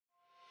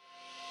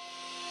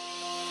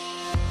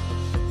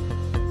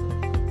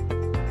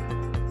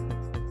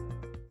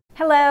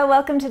Hello,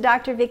 welcome to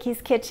Dr.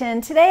 Vicki's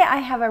Kitchen. Today I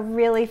have a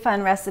really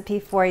fun recipe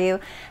for you.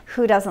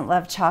 Who doesn't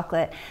love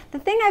chocolate? The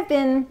thing I've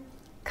been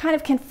kind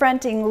of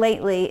confronting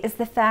lately is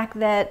the fact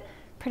that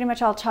pretty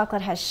much all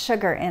chocolate has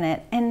sugar in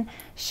it, and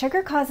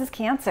sugar causes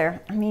cancer.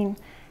 I mean,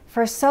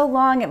 for so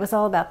long it was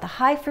all about the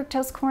high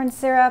fructose corn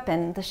syrup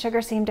and the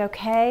sugar seemed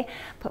okay,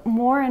 but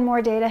more and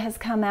more data has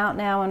come out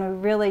now and we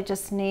really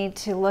just need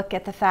to look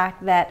at the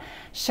fact that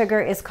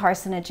sugar is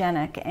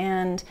carcinogenic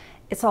and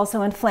it's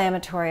also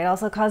inflammatory. It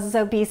also causes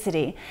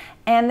obesity.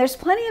 And there's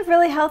plenty of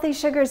really healthy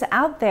sugars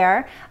out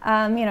there,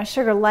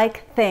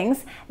 sugar-like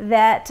things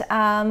that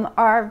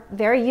are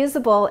very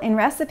usable in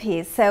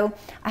recipes. So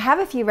I have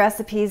a few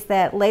recipes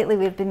that lately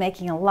we've been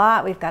making a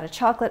lot. We've got a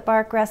chocolate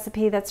bark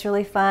recipe that's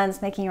really fun.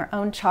 It's making your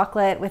own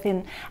chocolate with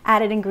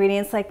added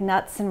ingredients like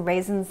nuts and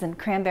raisins and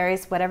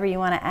cranberries, whatever you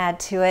want to add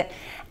to it.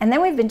 And then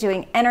we've been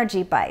doing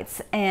energy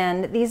bites,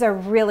 and these are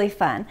really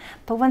fun.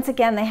 But once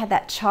again, they had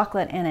that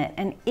chocolate in it,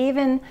 and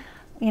even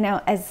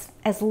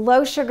as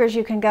low sugar as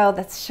you can go,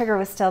 the sugar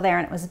was still there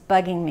and it was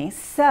bugging me.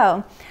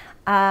 So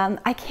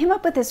I came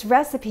up with this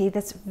recipe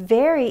that's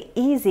very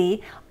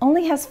easy,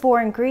 only has 4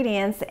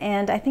 ingredients,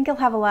 and I think you'll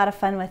have a lot of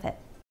fun with it.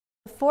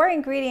 The 4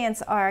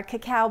 ingredients are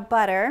cacao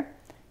butter,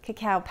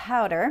 cacao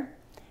powder,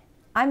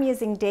 I'm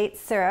using date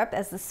syrup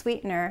as the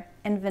sweetener,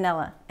 and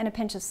vanilla, and a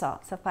pinch of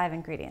salt, so 5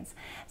 ingredients.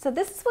 So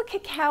this is what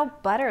cacao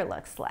butter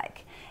looks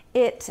like.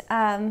 It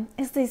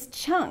is these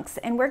chunks,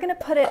 and we're going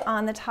to put it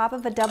on the top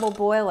of a double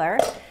boiler,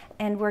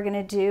 and we're going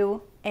to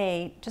do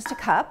just a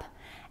cup,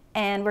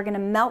 and we're going to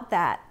melt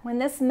that. When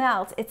this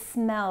melts, it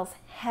smells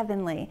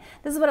heavenly.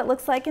 This is what it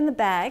looks like in the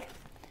bag.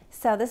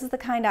 So this is the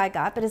kind I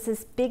got, but it's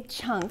this big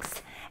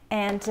chunks,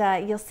 and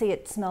you'll see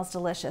it smells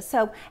delicious.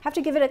 So have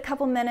to give it a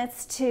couple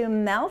minutes to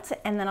melt,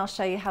 and then I'll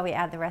show you how we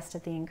add the rest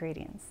of the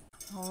ingredients.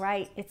 All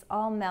right, it's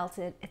all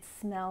melted. It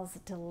smells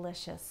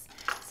delicious.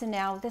 So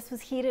now this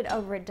was heated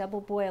over a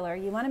double boiler.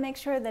 You want to make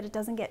sure that it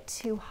doesn't get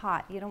too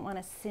hot. You don't want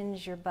to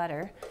singe your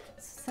butter.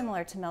 It's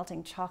similar to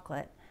melting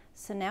chocolate.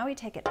 So now we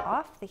take it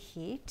off the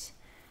heat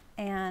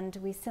and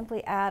we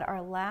simply add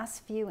our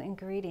last few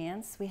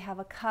ingredients. We have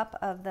a cup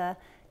of the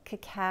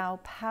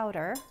cacao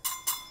powder,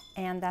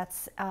 and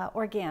that's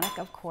organic,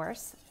 of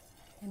course.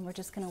 And we're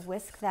just going to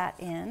whisk that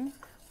in.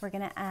 We're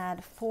going to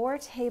add 4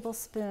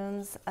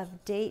 tablespoons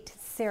of date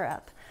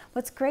syrup.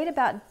 What's great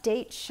about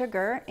date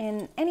sugar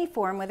in any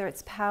form, whether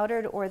it's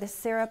powdered or the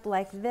syrup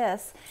like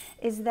this,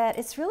 is that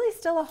it's really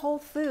still a whole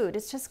food.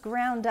 It's just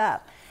ground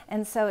up.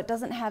 And so it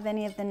doesn't have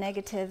any of the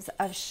negatives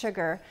of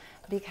sugar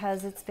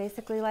because it's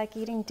basically like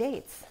eating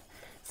dates.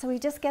 So we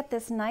just get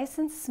this nice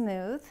and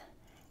smooth.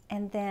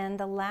 And then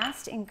the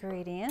last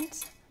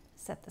ingredient,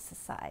 set this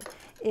aside,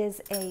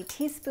 is a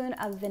teaspoon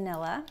of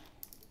vanilla.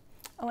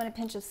 Oh, and a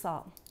pinch of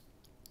salt.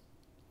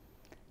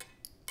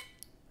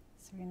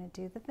 So we're going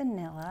to do the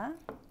vanilla.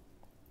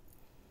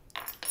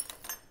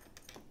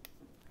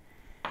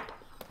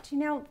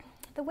 But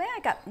the way I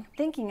got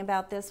thinking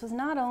about this was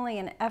not only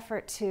an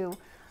effort to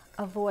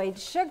avoid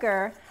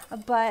sugar,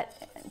 but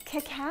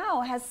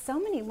cacao has so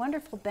many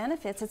wonderful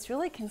benefits. It's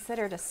really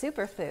considered a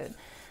superfood.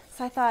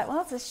 So I thought,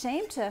 well, it's a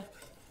shame to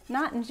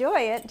not enjoy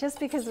it just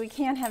because we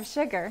can't have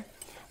sugar.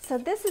 So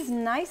this is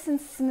nice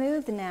and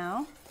smooth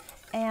now.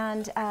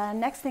 And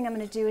next thing I'm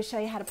going to do is show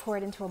you how to pour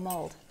it into a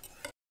mold.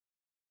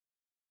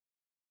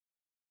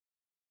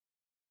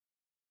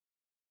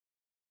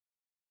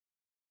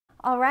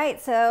 All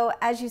right, so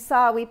as you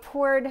saw, we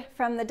poured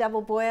from the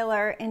double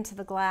boiler into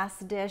the glass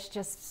dish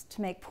just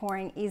to make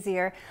pouring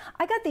easier.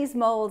 I got these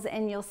molds,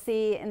 and you'll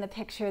see in the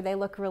picture they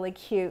look really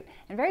cute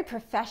and very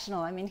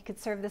professional. I mean, you could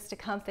serve this to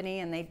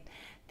company and they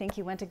think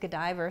you went to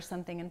Godiva or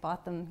something and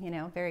bought them,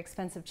 very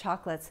expensive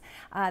chocolates.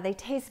 They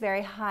taste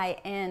very high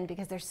end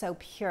because they're so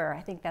pure.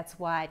 I think that's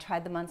why. I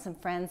tried them on some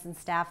friends and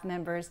staff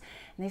members,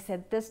 and they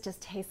said this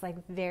just tastes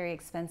like very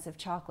expensive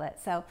chocolate.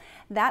 So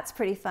that's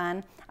pretty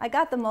fun. I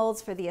got the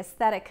molds for the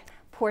aesthetic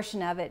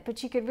portion of it,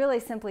 but you could really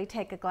simply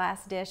take a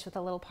glass dish with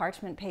a little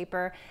parchment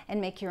paper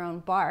and make your own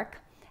bark,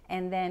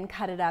 and then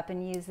cut it up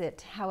and use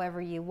it however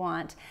you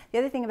want. The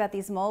other thing about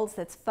these molds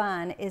that's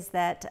fun is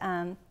that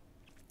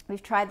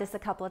we've tried this a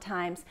couple of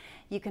times.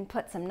 You can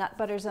put some nut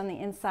butters on the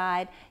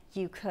inside.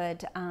 You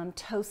could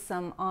toast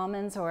some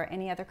almonds or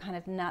any other kind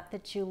of nut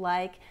that you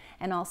like,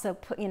 and also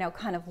put,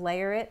 kind of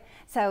layer it.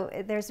 So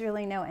there's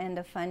really no end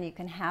of fun you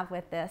can have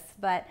with this.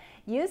 But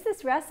use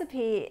this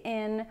recipe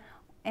in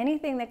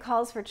anything that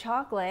calls for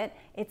chocolate.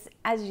 It's,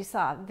 as you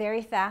saw,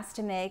 very fast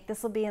to make.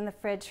 This will be in the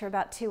fridge for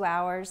about 2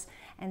 hours,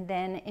 and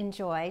then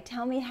enjoy.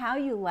 Tell me how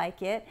you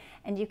like it,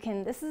 and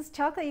this is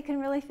chocolate you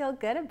can really feel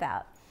good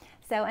about.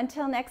 So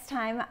until next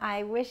time,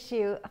 I wish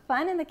you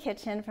fun in the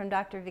kitchen from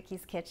Dr.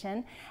 Vicki's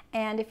Kitchen.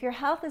 And if your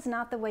health is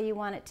not the way you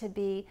want it to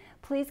be,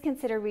 please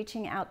consider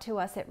reaching out to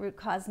us at Root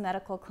Cause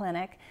Medical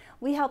Clinic.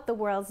 We help the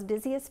world's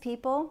busiest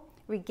people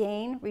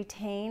regain,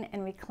 retain,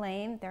 and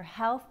reclaim their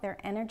health, their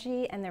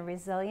energy, and their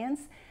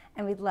resilience.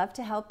 And we'd love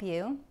to help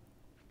you.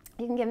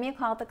 You can give me a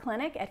call at the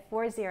clinic at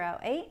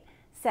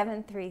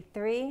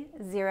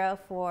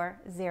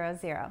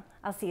 408-733-0400.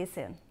 I'll see you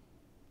soon.